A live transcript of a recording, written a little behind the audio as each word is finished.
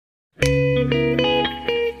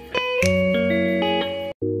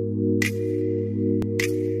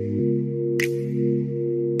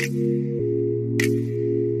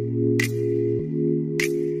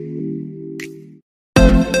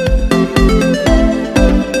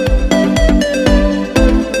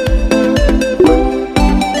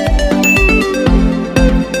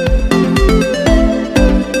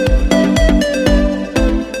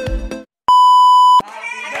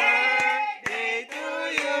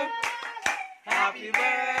Happy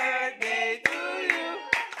birthday to you.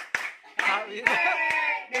 Happy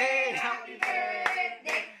birthday. Happy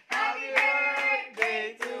birthday. Happy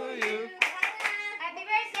birthday to you. Happy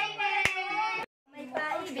birthday, Nene! May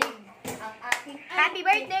paibig ang aking happy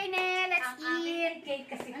birthday, Nene! Let's eat! Cake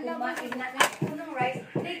kasi kumain na ako ng rice.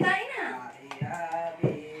 Day, kain na!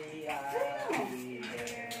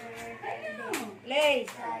 Lay!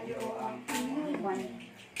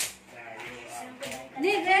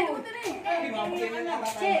 Ni, gaya ko mo ito, Ni.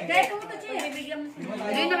 Che, gaya ko mo ito, Che.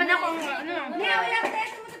 Hindi naman ako, ano? Ni, wala ka gaya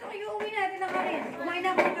ko mo ito. Iuwi natin na kanin. Kumain na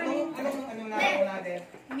ako ng kanin. Ano na ako natin?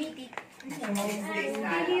 Miti.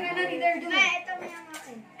 Hihira na ni Derdo. Ito mo yung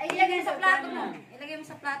akin. Ay, ilagay mo sa plato mo. Ilagay mo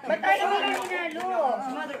sa plato. Ba't tayo mo lang hinalo? Si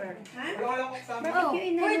Mother Earth. Ha? Wala ko kasama. Oh,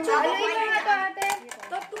 uy, Choco, kumain mo nga ito, ate.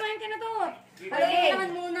 Top, kumain ka na to. Haluin naman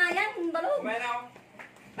muna yan, balog. Kumain ako.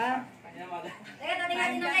 Ha? Teka, tating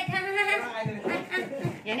natin ng cake.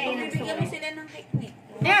 Yan na, Bibigyan mo sila ng cake ni.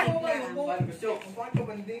 Yeah. Bakit ko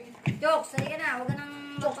banding? Jokes, sali ka na. Huwag ka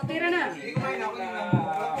nang... Jokes, tira na. Hindi kumain ako.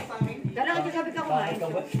 Wala ko sa amin. Dala ka dyan, sabi ka kumain.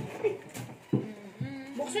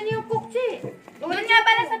 Buksan niyo yung kukchi. Doon nga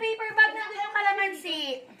pala sa paper bag na yung kalamansi.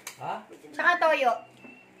 Ha? Tsaka toyo.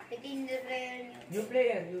 New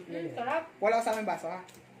player. Sarap. Wala ko sa amin baso ha?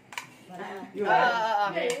 Oo.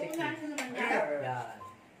 Yan.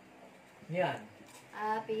 Yan.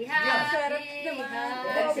 Happy, Sarap happy, naman.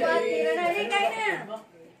 happy. Tira na, hindi kain na.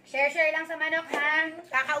 Share lang sa manok, ha?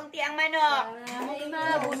 Kakaunti ang manok. Ay,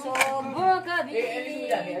 mabusog. Alis mo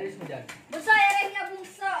dyan. Alis mo dyan. Busa, yarin niya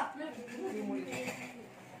busa.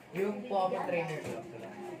 Yung former trainer ko.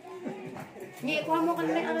 Hindi, kuha mo ka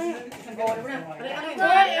na. Ano na?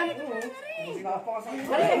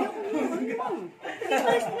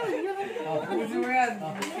 Puso mo yan.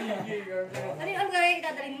 Ano gagawin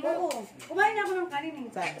dadalhin mo? Kumain na ako ng kanin.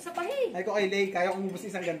 Sa pahi. Ay ko kay Lay, kaya kong ubus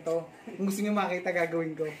isang ganito. Kung gusto niyo makita,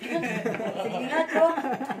 gagawin ko. Sige nga, Chok.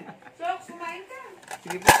 Chok, kumain ka.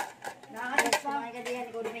 Sige po. Nakakalit pa. Kumain ka diyan,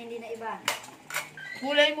 ikaw naman hindi na iba.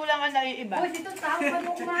 Kulay mo lang ang naiiba. Uy, dito tao pa mo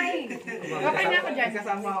kumain. Okay na ako dyan.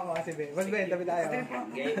 Kasama ako kasi be. Mas Ben, tabi tayo.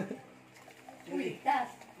 Uy, tas.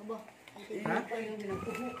 Abo. Ha?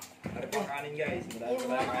 Ano pa kanin guys? Ayun,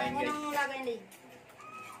 wala ka kain mo ng lagay ni.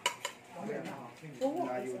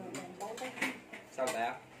 Saan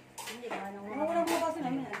tayo? Hindi ka nang Ano ko lang mo kasi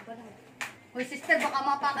namin. Uy, sister, baka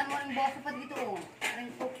mapakan mo ng boso pa dito.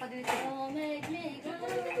 Ring coke pa dito.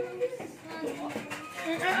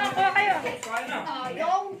 Kuha kayo. Kain na!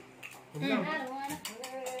 Ayaw.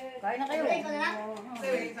 Kain na kayo. Kain ka na?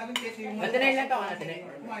 Sabi kasi yung... Natinay lang to. Natinay.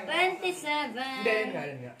 27. Hindi, yun nga.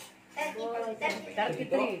 Yun nga.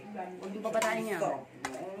 33. Huwag yung papatanin niya.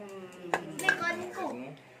 May kanin ko.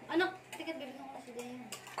 Ano? Tikat, bibigyan ko kasi din.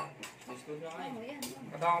 Biscuit na kain. Ano yan?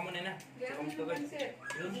 Katawa mo nina. Sa kamusta ba?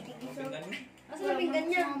 Yun. Pinggan mo. Asa na pinggan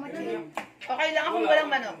niya? Okay lang akong walang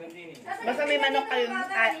manok. Basta may manok kayong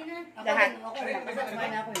lahat. Ako, basta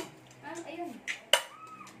kumain ako eh. Ayun.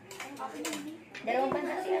 Dalawang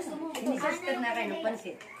pansit siya. Hindi sister na kayo ng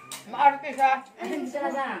pansit. Maarte siya. Hindi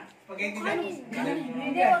talaga. Spaghetti na.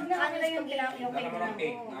 Hindi, wag na. Ano lang yung kinakain yung Dala cake mo na. ng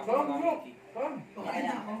cake. Nakapagawa ng cake. Kumain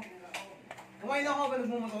na ako. Kumain na ako, balog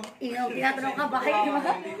mo motor. Ino, tinatanong ka, bakit di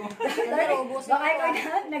ba? Baka ikaw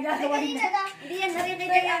na, nagagawa na. Hindi yan, sabi kay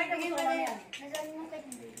Kuya. Nasaan mo kay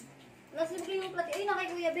Wala sila kayo yung plati. Ay, na kay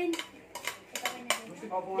Kuya Ben.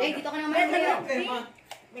 Eh, dito ka naman.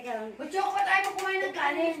 Teka lang. Kutsyo ko pa tayo kumain ng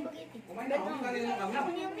kanin. Kumain na ako, kumain na kami. Ako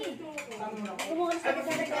niya, May. Sama mo na ako. Kumuha ka na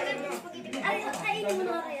sa Ay, kainin mo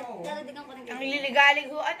na kaya. Dadagdagan ko ng Ang liligalig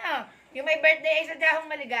ho, ano? Yung may birthday ay sadyahong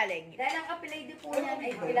maligalig. Dahil ang kapilay po niyan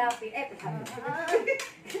ay pilapin. Eh,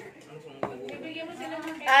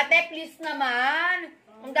 Ate, please naman.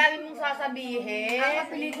 Ang dami mong sasabihin. ang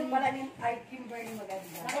kapilay po pala ni ay Kimberly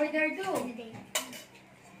maganda. Order do.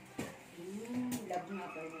 Love na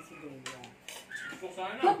pa rin si Delia.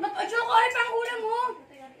 Ay, Choco, ay pang ulam mo.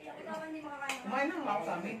 Kumain na ako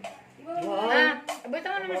sa amin. Ah, abot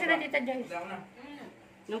mo naman sila Tita Joyce. Dala ko na.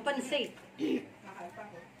 Nung pansit.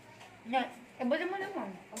 Yan, abot mo naman.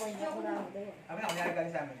 Kami na, kunyari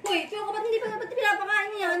galing sa amin. Uy, Choco, ba't hindi pa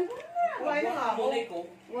pinapakain yan? Kumain na nga ako. Tunay ko.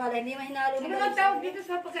 Wala, hindi mahinalo. Ano ang tawag dito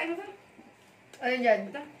sa pagkain ko? Ayun dyan.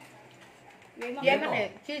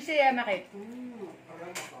 Yamakit. Cheesy yamakit.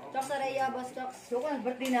 Chok sa Rhea, boss Chok. Choco,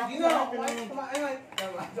 birthday na ako. Hindi na, kumain.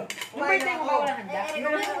 Yung birthday mo ba walang handa?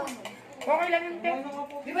 Okay lang yung tip.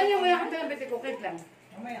 Di ba yung mayakan ng birthday ko, cake lang?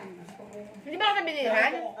 Mamaya. Hindi ba ka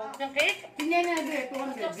binilihan? Yung cake? Hindi na,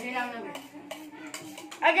 200. Binilang namin.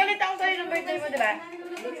 Ah, galit ako sa'yo ng birthday mo, di ba?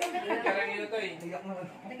 Kaya nila to eh. Iyak naman.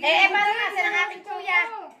 Paano nga sila ng aking kuya?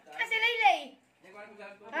 Ah, si Laylay.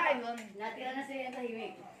 Ah, ayun. Natira na siya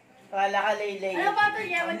tahimik. Wala ka laylay. Ano ba ito?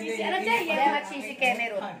 Yaman cheesy. Ano dyan? Yaman cheesy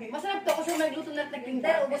Cameron. Masarap to kasi may luto na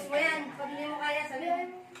nagtinda. Ubus mo yan. Pag hindi mo kaya, sabihin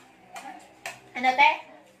mo. Ano, te?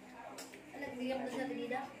 Ano, bigyan ko sa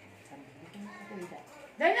tagida?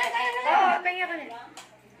 Dahil na, kaya na. Oo, kaya ka na.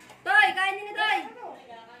 Toy, kain din ni Toy.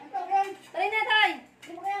 Try na, Toy.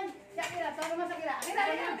 Hindi mo kaya. Sakira, tawag mo sakira.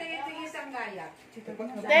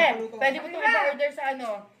 Te, pwede mo itong i-order sa ano?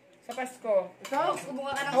 Sa Pasko. Ito,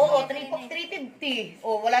 kumuha ka ng... Oo, 350.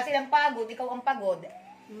 Oh, wala silang pagod. Ikaw ang pagod.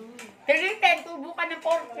 310, tubo ka ng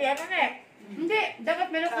 40. Ano na eh? Hindi, dapat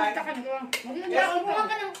meron kong takan doon. Kaya kumuha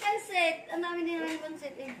ka ng pansit. Ang dami din naman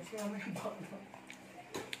pansit eh.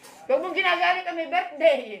 Huwag mong ginagalit kami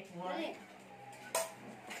birthday. Dali.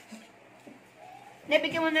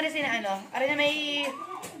 Nabigyan mo na rin sina ano? Are na may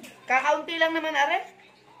kakaunti lang naman are.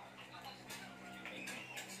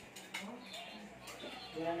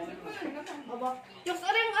 Diyos,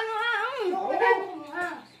 aring ano ha?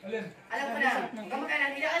 Alam ko na,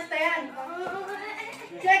 kamagana, nilakas na yan.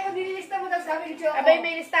 Check, kung nililista mo daw sabi ni Choco. Abay,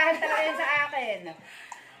 may listahan talaga yan sa akin.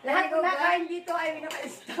 Lahat ng nakain dito ay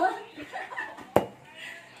nakalista.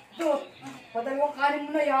 Ito, padalawang kanin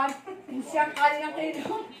mo na yan. Siyang kanin ang kayo.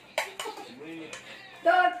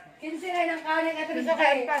 Dot, 15 na ng kanin at Gusto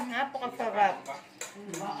kain pa, napakasarap.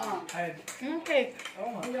 Okay.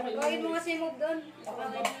 Gawin mo nga si Move doon.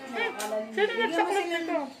 Sino nagsaklap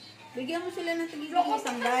nito? Bigyan mo sila ng tigil-tigil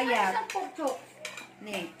isang layat.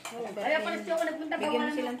 Ne. Kaya pala si Choco nagpunta pa Bigyan mo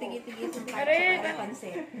wala silang ng tigil-tigil isang Aray,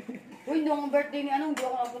 pansit. Uy, nung birthday ni anong, hindi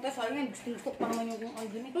ako nakapunta sa akin. Gusto pa naman yung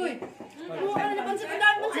Alden. Uy, Ano ano na pansit? Ang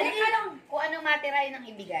dami pansit. Halika lang. Kung anong matira yun ang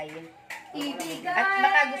ibigay. Ibigay. At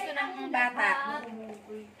baka gusto ng bata.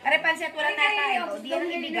 Are pansit, walang nakain. O, di yan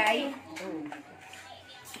ang ibigay.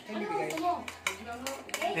 Ano gusto mo?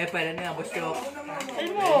 Eh, pwede na yan, Boss Chok. Alam mo. Pwede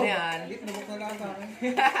na yan. Lit, nabuksan lang sa akin.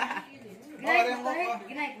 ginaik mo to,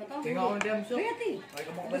 ginaik mo to. Tingnan ko din, so. Kaya ti. Ay,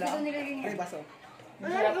 kabak Gusto pala. ko nilagay niya. Ay, baso.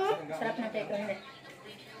 Sarap na teko.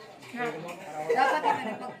 Dapat kami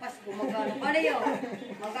nagpagpasko, magkano. Paano yun?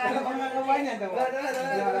 Magkano. Ano bang nagawa niya daw?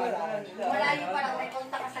 Malayo pa lang, may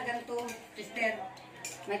konta ka sa ganito, sister.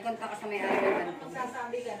 May konta ka sa may-ari ng ganito.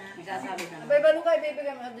 Magsasabi ka na. Magsasabi ka na. Abay, balo kayo,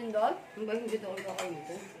 bibigyan mo din doon? Ang ba hindi doon ka kayo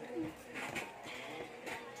nito?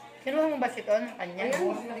 Kinuha mo ba ito ng kanya? Ayan,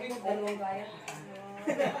 mas malikot, dalawang gaya.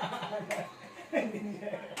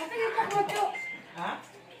 Kasi yung pakotyo. Ha?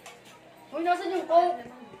 Uy, nasan yung coke?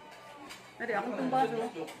 Nari, ako itong baso.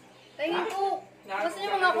 Tingin coke. Nasan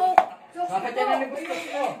yung mga coke? Bakit yan ang gusto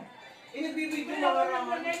mo? Inagbibigyo na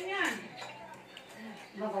karangan.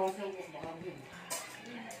 Magawas yung baka.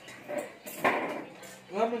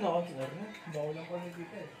 Wala mo na ako, sir. Bawal lang ko na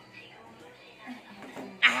dito eh.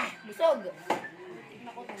 Busog.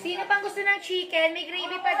 Sino pang gusto ng chicken? May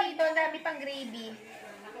gravy pa dito. Ang dami pang gravy.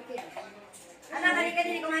 Anak, halika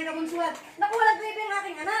din, kumain ka bunsuat. Naku, wala gravy ang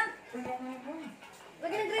aking anak.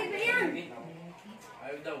 Lagi ng gravy yan.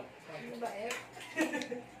 Ayaw daw.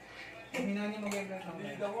 Hina niya maganda sa akin.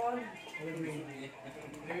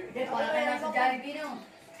 Hindi, wala ka na sa Jollibee, no?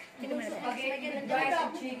 Sino mo na? Spaghetti ng rice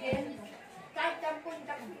and chicken. Kahit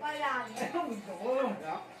tampon-tampon pa lang. Gusto ko.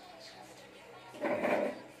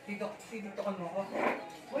 Tito ka mo ako.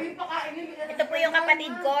 Uy, pakain yun. Ito po yung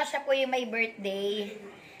kapatid ko. Siya po yung may birthday.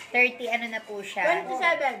 30 ano na po siya.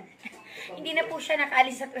 27. Hindi na po siya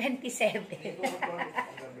nakaalis sa 27.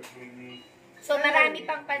 So marami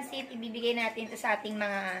pang pansit ibibigay natin to sa ating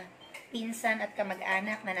mga pinsan at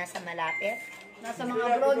kamag-anak na nasa malapit. Nasa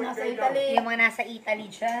mga abroad, nasa Italy. Yung mga nasa Italy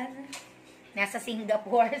dyan. Nasa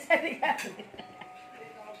Singapore. Sabi ka.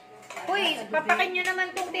 Uy, papakin nyo naman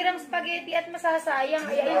tong tirang spaghetti at masasayang.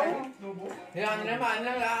 Ay, ayaw. Yan, ano naman, ano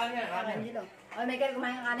lang, laan yan. Angelo. Ay, Michael,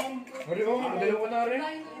 kumain ka kanin. Ari, oh, dalawa na rin.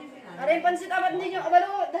 Aray, pansit abat din yung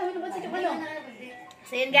abalo. Dami ng pansit yung ano.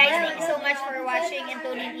 So yun guys, thank you so much for watching and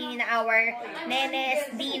tuning in our Nene's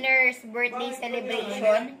Dinner's birthday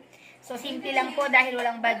celebration. So simple lang po dahil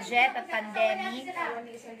walang budget at pandemic.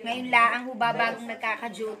 Ngayon laang hubabagong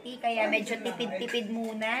nagkaka-duty kaya medyo tipid-tipid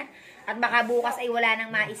muna. At baka bukas ay wala nang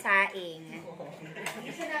maisaing.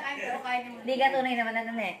 Hindi ka tunay naman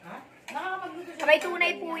ano eh. Okay,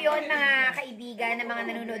 tunay po yun mga kaibigan na mga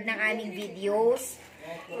nanonood ng aming videos.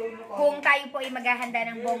 Kung tayo po ay maghahanda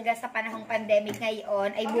ng bongga sa panahong pandemic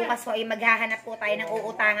ngayon, ay bukas po ay maghahanap po tayo ng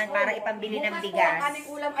uutangan para ipambili ng bigas. Aming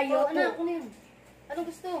ulam ayoko. Ano yun? Anong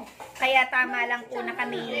gusto? Kaya tama lang po na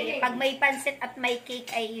kami, pag may pansit at may cake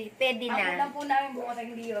ay pwede Ang ulam na. po namin bukas ay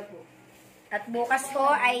hindi yun po. At bukas po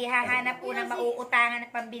ay hahanap po ng mauutangan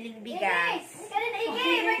at pambiling bigas. Kanin,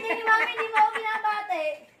 Ige! Birthday ni Mami, hindi mo ako binabate.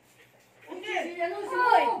 Ano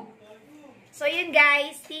Hoy! So yun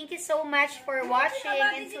guys, thank you so much for watching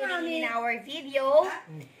and tuning in our video.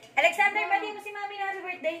 Alexander, bati mo si Mami na happy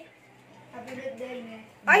birthday. Happy birthday, Nene.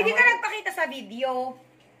 Ay, hindi ka nagpakita sa video.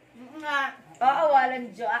 Nga. Oo,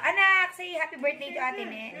 walang jo. Anak, say happy birthday to ate,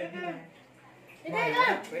 ne. Hindi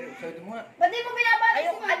na. Pero, sabi mo nga. Ba't di mo binabati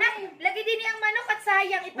Ayok, si Mami? anak, lagi din ang manok at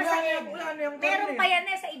sayang ipasaid. Wala na yung Meron pa yan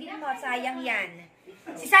sa idin mo, sayang yan.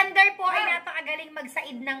 Si Sander po ay napakagaling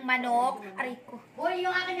magsaid ng manok. Aray ko. Boy,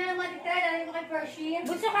 yung akin na lang matitira, dahil ko kay Pershing.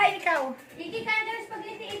 Bunso, kain ikaw. Iki kain ka ng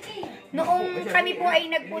spaghetti. Noong kami po ay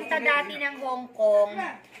nagpunta dati ng Hong Kong,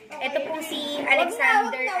 ito pong si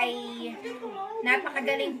Alexander ay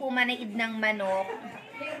napakagaling po manaid ng manok.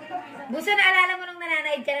 Bunso, naalala mo nung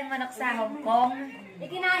nananaid ka ng manok sa Hong Kong?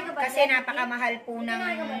 Ikinain ka ba? Kasi napakamahal po ng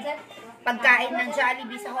pagkain ng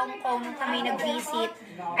Jollibee sa Hong Kong nung kami nag-visit.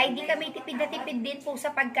 Ay di kami tipid na tipid din po sa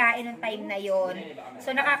pagkain ng time na yon. So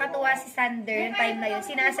nakakatuwa si Sander yung time na yon.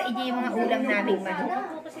 Sinasaid niya yung mga ulam naming manok.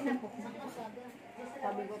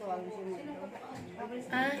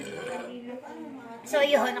 Ah. So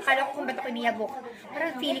yun, akala ko kung ba't ako niyabok.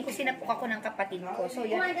 Parang feeling ko sinapok ako ng kapatid ko. So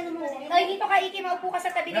yun. Ay, dito ka, Iki, maupo ka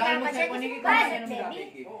sa tabi ni Mama. Bakit,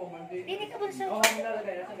 baby? Dini ka, bunso.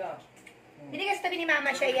 Dini ka sa tabi ni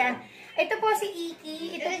Mama siya yan. Ito po si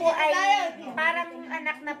Iki. Ito po ay parang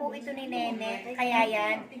anak na po ito ni Nene. Kaya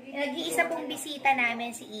yan. Nag-iisa pong bisita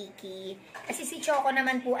namin si Iki. Kasi si Choco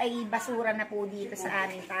naman po ay basura na po dito sa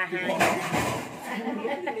aming tahanan.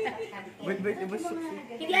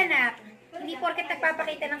 Hindi anak. Hindi porket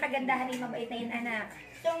nagpapakita ng kagandahan ni mabait na yun, anak.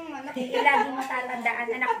 Laging matatandaan,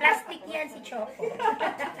 anak. Plastic yan si Choco.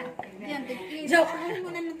 Yan, joke. Ano mo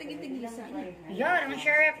na ng tagi-tagisa? Yan, ang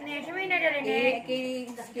syrup niya. Siya may nadarinig.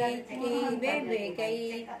 Kay Bebe,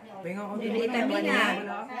 kay Pahinga ko Vitamina.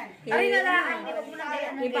 Ay, nalaan. Hindi ko muna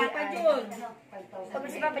gayaan ng Kay Papa John. Pag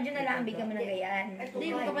si Papa John nalaan, bigyan mo ng gayaan. Hindi,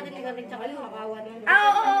 yung kapatid ni Carling tsaka yung makawa naman.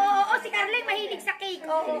 Oo, si Carling mahilig sa cake.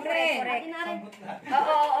 Oo, correct.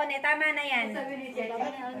 Oo, ne, tama na yan.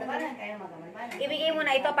 Ibigay mo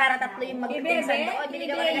na ito para tatlo yung magpinsan doon.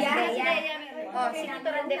 Binigyan mo na ng gaya. Si Tito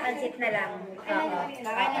Rande pansit na lang.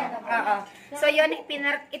 Oo. So yun,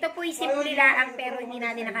 ito po yung simple laang pero hindi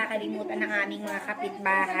natin nakakalimutan ng aming mga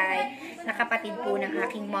kapitbahay na kapatid po ng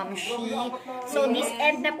aking momshi. So this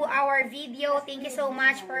end na po our video. Thank you so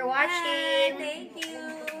much for watching. Thank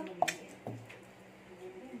you.